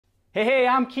Hey,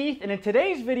 I'm Keith, and in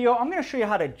today's video, I'm gonna show you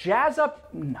how to jazz up,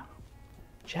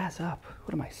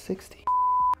 what am I, 60?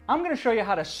 I'm gonna show you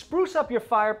how to spruce up your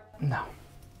fire,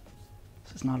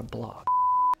 this is not a blog.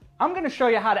 I'm gonna show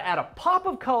you how to add a pop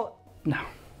of color,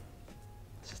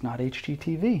 this is not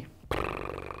HGTV.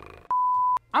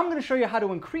 I'm gonna show you how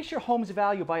to increase your home's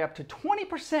value by up to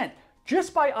 20%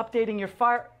 just by updating your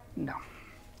fire,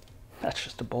 that's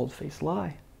just a bold-faced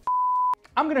lie.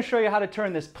 I'm gonna show you how to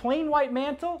turn this plain white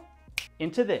mantle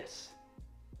into this.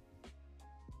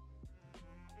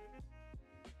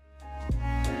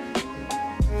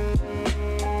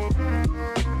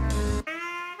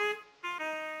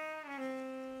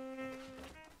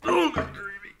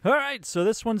 All right, so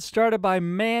this one started by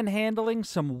manhandling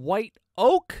some white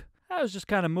oak. I was just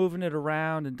kind of moving it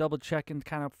around and double checking,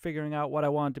 kind of figuring out what I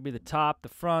wanted to be the top, the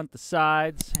front, the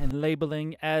sides, and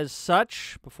labeling as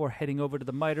such before heading over to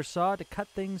the miter saw to cut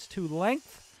things to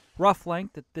length. Rough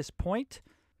length at this point.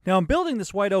 Now I'm building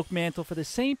this white oak mantle for the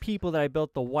same people that I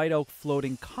built the white oak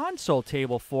floating console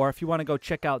table for. If you want to go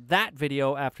check out that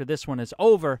video after this one is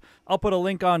over, I'll put a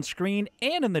link on screen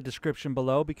and in the description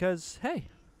below because, hey,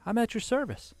 I'm at your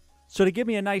service. So to give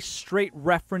me a nice straight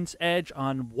reference edge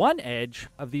on one edge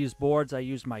of these boards, I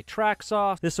used my track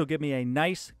saw. This will give me a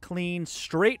nice, clean,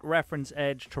 straight reference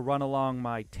edge to run along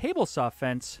my table saw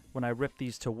fence when I rip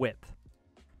these to width.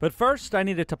 But first, I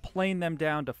needed to plane them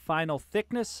down to final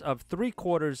thickness of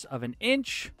 3/4 of an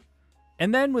inch.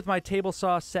 And then with my table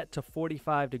saw set to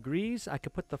 45 degrees, I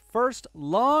could put the first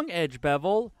long edge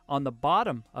bevel on the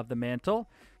bottom of the mantle.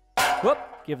 Whoop,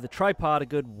 give the tripod a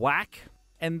good whack.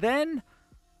 And then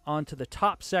onto the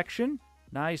top section.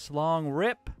 Nice long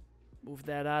rip. Move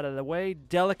that out of the way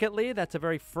delicately. That's a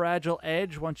very fragile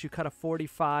edge once you cut a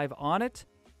 45 on it.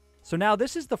 So now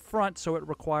this is the front, so it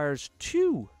requires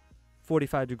two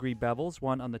 45-degree bevels,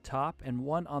 one on the top and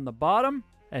one on the bottom,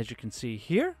 as you can see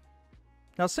here.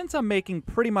 Now, since I'm making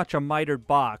pretty much a mitered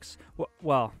box,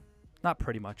 well, not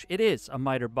pretty much, it is a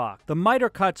mitered box. The miter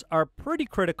cuts are pretty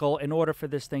critical in order for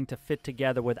this thing to fit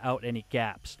together without any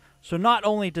gaps. So not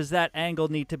only does that angle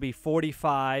need to be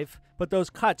 45, but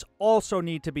those cuts also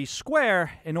need to be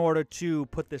square in order to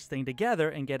put this thing together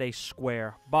and get a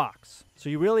square box. So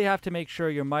you really have to make sure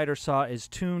your miter saw is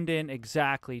tuned in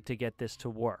exactly to get this to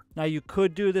work. Now you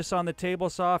could do this on the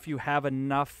table saw if you have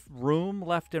enough room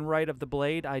left and right of the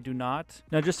blade. I do not.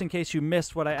 Now just in case you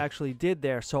missed what I actually did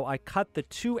there, so I cut the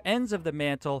two ends of the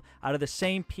mantle out of the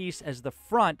same piece as the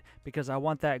front because I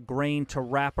want that grain to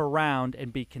wrap around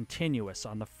and be continuous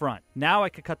on the front. Now I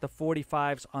could cut the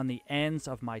 45s on the ends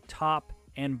of my top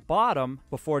and bottom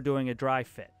before doing a dry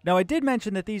fit. Now I did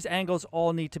mention that these angles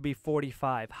all need to be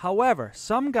 45. However,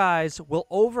 some guys will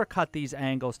overcut these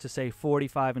angles to say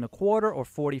 45 1/4 or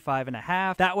 45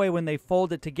 1/2. That way when they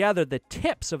fold it together, the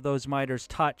tips of those miters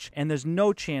touch and there's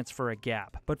no chance for a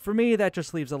gap. But for me, that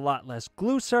just leaves a lot less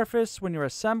glue surface when you're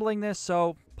assembling this,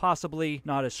 so possibly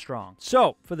not as strong.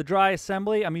 So for the dry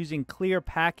assembly, I'm using clear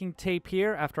packing tape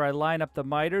here after I line up the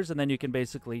miters, and then you can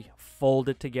basically fold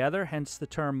it together, hence the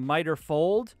term miter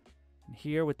fold. And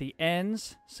here with the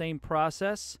ends, same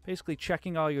process. Basically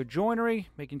checking all your joinery,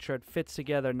 making sure it fits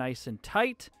together nice and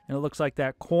tight. And it looks like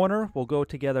that corner will go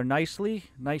together nicely.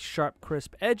 Nice sharp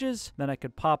crisp edges. Then I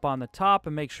could pop on the top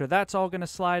and make sure that's all going to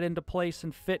slide into place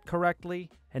and fit correctly.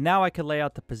 And now I can lay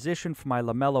out the position for my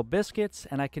lamello biscuits,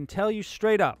 and I can tell you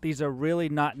straight up, these are really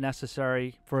not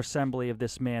necessary for assembly of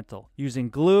this mantle. Using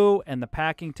glue and the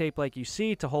packing tape like you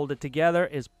see to hold it together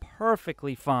is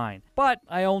perfectly fine. But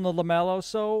I own the lamello,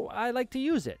 so I like to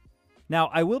use it. Now,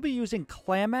 I will be using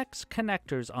Clamex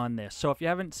connectors on this, so if you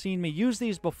haven't seen me use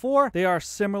these before, they are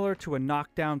similar to a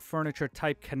knockdown furniture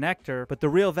type connector, but the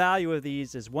real value of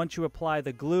these is once you apply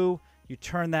the glue, you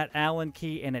turn that Allen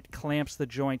key and it clamps the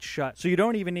joint shut. So you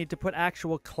don't even need to put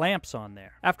actual clamps on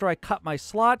there. After I cut my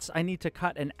slots, I need to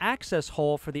cut an access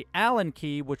hole for the Allen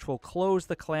key, which will close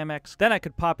the Clamex. Then I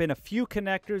could pop in a few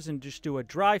connectors and just do a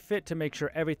dry fit to make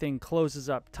sure everything closes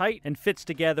up tight and fits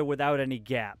together without any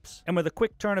gaps. And with a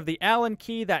quick turn of the Allen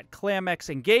key, that Clamex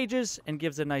engages and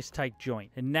gives a nice tight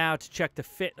joint. And now to check the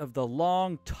fit of the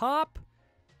long top.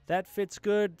 That fits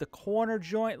good. The corner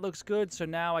joint looks good, so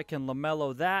now I can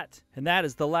lamello that. And that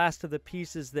is the last of the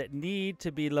pieces that need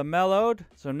to be lamelloed.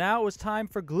 So now it was time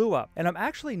for glue up. And I'm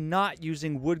actually not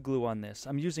using wood glue on this.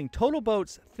 I'm using Total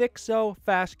Boat's Thick So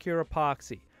Fast Cure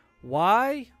Epoxy.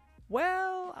 Why?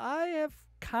 Well, I have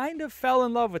kind of fell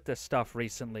in love with this stuff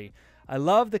recently. I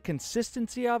love the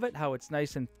consistency of it, how it's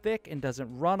nice and thick and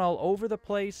doesn't run all over the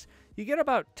place. You get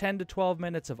about 10 to 12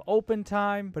 minutes of open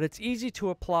time, but it's easy to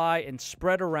apply and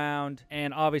spread around,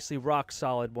 and obviously rock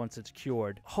solid once it's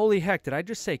cured. Holy heck, did I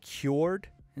just say cured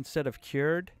instead of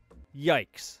cured?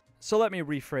 Yikes. So let me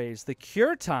rephrase. The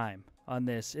cure time on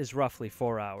this is roughly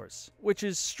 4 hours, which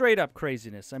is straight up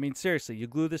craziness. I mean, seriously, you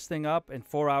glue this thing up and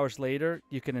 4 hours later,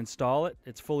 you can install it.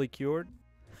 It's fully cured.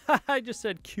 I just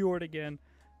said cured again.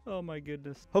 Oh my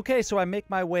goodness. Okay, so I make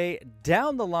my way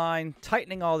down the line,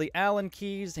 tightening all the Allen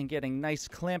keys and getting nice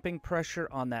clamping pressure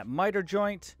on that miter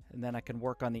joint. And then I can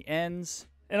work on the ends.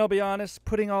 And I'll be honest,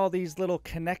 putting all these little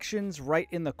connections right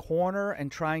in the corner and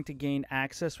trying to gain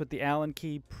access with the Allen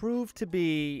key proved to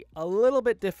be a little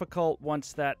bit difficult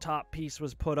once that top piece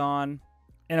was put on.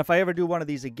 And if I ever do one of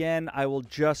these again, I will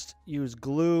just use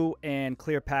glue and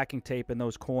clear packing tape in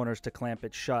those corners to clamp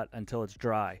it shut until it's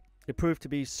dry. It proved to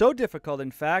be so difficult,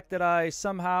 in fact, that I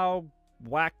somehow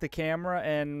whacked the camera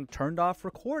and turned off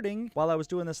recording while I was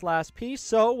doing this last piece.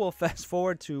 So we'll fast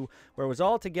forward to where it was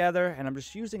all together, and I'm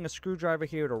just using a screwdriver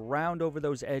here to round over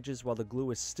those edges while the glue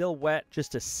is still wet,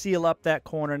 just to seal up that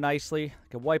corner nicely.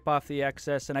 I can wipe off the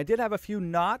excess, and I did have a few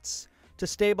knots to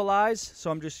stabilize,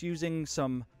 so I'm just using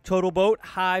some Total Boat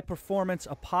high performance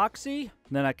epoxy.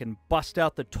 And then I can bust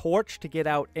out the torch to get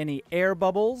out any air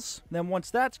bubbles. And then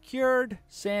once that's cured,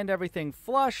 sand everything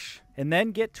flush, and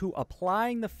then get to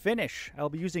applying the finish. I'll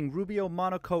be using Rubio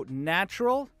Monocoat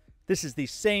Natural. This is the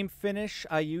same finish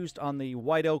I used on the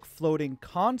white oak floating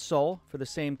console for the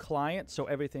same client, so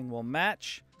everything will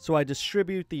match. So I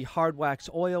distribute the hard wax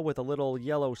oil with a little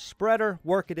yellow spreader,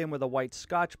 work it in with a white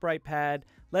Scotch-Brite pad,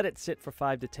 let it sit for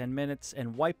 5 to 10 minutes,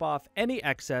 and wipe off any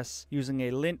excess using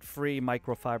a lint-free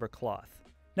microfiber cloth.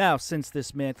 Now, since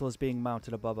this mantle is being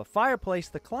mounted above a fireplace,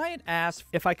 the client asked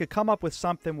if I could come up with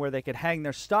something where they could hang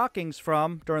their stockings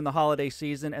from during the holiday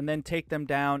season and then take them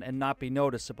down and not be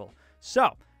noticeable.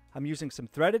 So I'm using some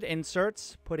threaded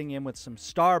inserts, putting in with some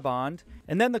Star Bond,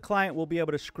 and then the client will be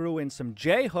able to screw in some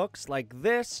J-hooks like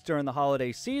this during the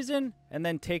holiday season, and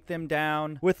then take them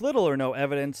down with little or no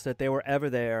evidence that they were ever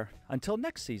there until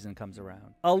next season comes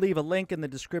around. I'll leave a link in the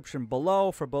description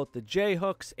below for both the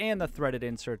J-hooks and the threaded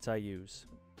inserts I use.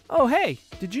 Oh, hey,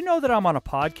 did you know that I'm on a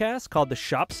podcast called the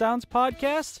Shop Sounds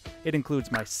Podcast? It includes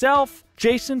myself,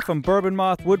 Jason from Bourbon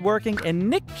Moth Woodworking, and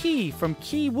Nick Key from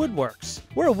Key Woodworks.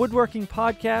 We're a woodworking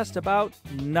podcast about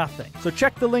nothing. So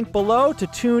check the link below to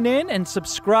tune in and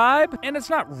subscribe. And it's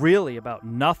not really about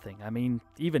nothing. I mean,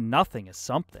 even nothing is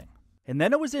something. And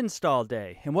then it was install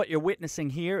day. And what you're witnessing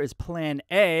here is Plan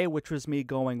A, which was me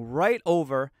going right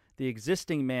over the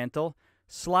existing mantle,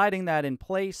 sliding that in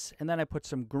place, and then I put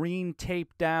some green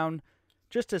tape down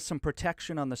just as some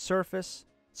protection on the surface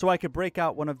so I could break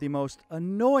out one of the most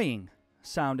annoying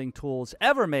sounding tools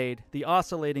ever made, the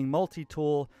oscillating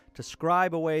multi-tool, to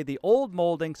scribe away the old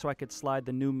molding so I could slide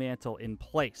the new mantle in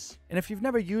place. And if you've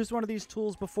never used one of these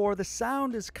tools before, the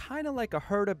sound is kind of like a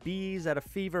herd of bees at a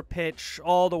fever pitch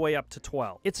all the way up to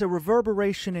 12. It's a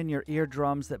reverberation in your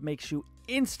eardrums that makes you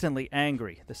instantly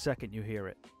angry the second you hear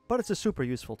it. But it's a super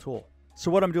useful tool. So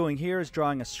what I'm doing here is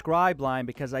drawing a scribe line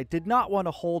because I did not want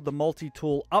to hold the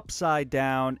multi-tool upside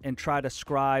down and try to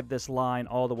scribe this line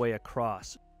all the way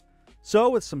across. So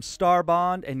with some Star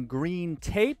Bond and green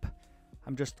tape,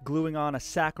 I'm just gluing on a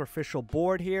sacrificial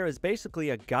board here as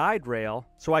basically a guide rail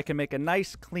so I can make a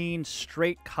nice, clean,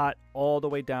 straight cut all the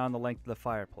way down the length of the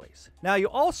fireplace. Now, you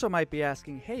also might be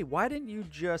asking, hey, why didn't you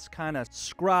just kind of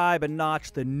scribe and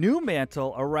notch the new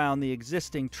mantle around the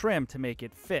existing trim to make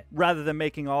it fit, rather than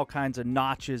making all kinds of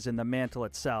notches in the mantle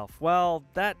itself? Well,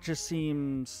 that just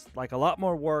seems like a lot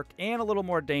more work and a little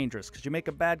more dangerous, because you make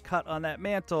a bad cut on that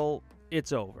mantle,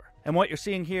 it's over. And what you're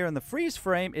seeing here in the freeze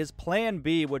frame is Plan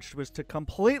B, which was to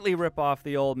completely rip off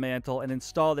the old mantle and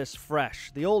install this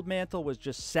fresh. The old mantle was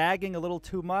just sagging a little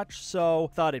too much,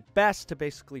 so thought it best to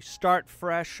basically start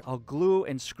fresh. I'll glue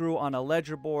and screw on a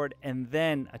ledger board and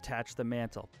then attach the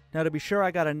mantle. Now, to be sure I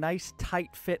got a nice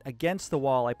tight fit against the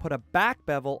wall, I put a back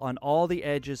bevel on all the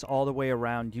edges all the way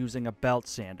around using a belt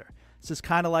sander. This is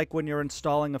kind of like when you're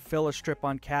installing a filler strip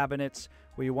on cabinets,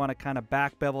 where you want to kind of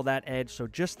back bevel that edge so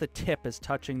just the tip is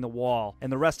touching the wall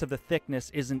and the rest of the thickness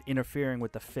isn't interfering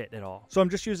with the fit at all. So I'm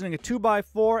just using a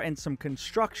 2x4 and some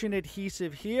construction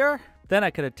adhesive here. Then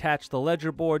I could attach the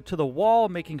ledger board to the wall,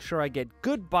 making sure I get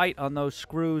good bite on those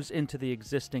screws into the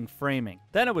existing framing.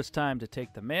 Then it was time to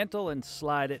take the mantle and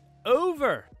slide it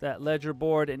over that ledger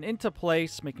board and into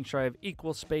place, making sure I have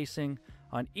equal spacing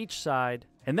on each side.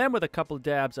 And then with a couple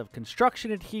dabs of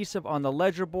construction adhesive on the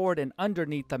ledger board and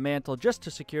underneath the mantle just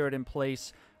to secure it in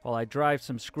place while I drive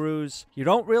some screws. You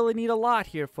don't really need a lot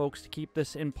here, folks, to keep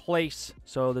this in place,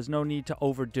 so there's no need to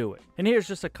overdo it. And here's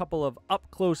just a couple of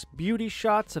up-close beauty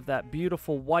shots of that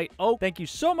beautiful white oak. Thank you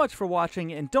so much for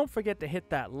watching, and don't forget to hit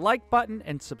that like button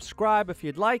and subscribe if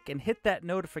you'd like, and hit that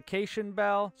notification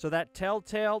bell so that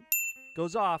telltale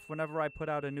goes off whenever I put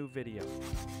out a new video.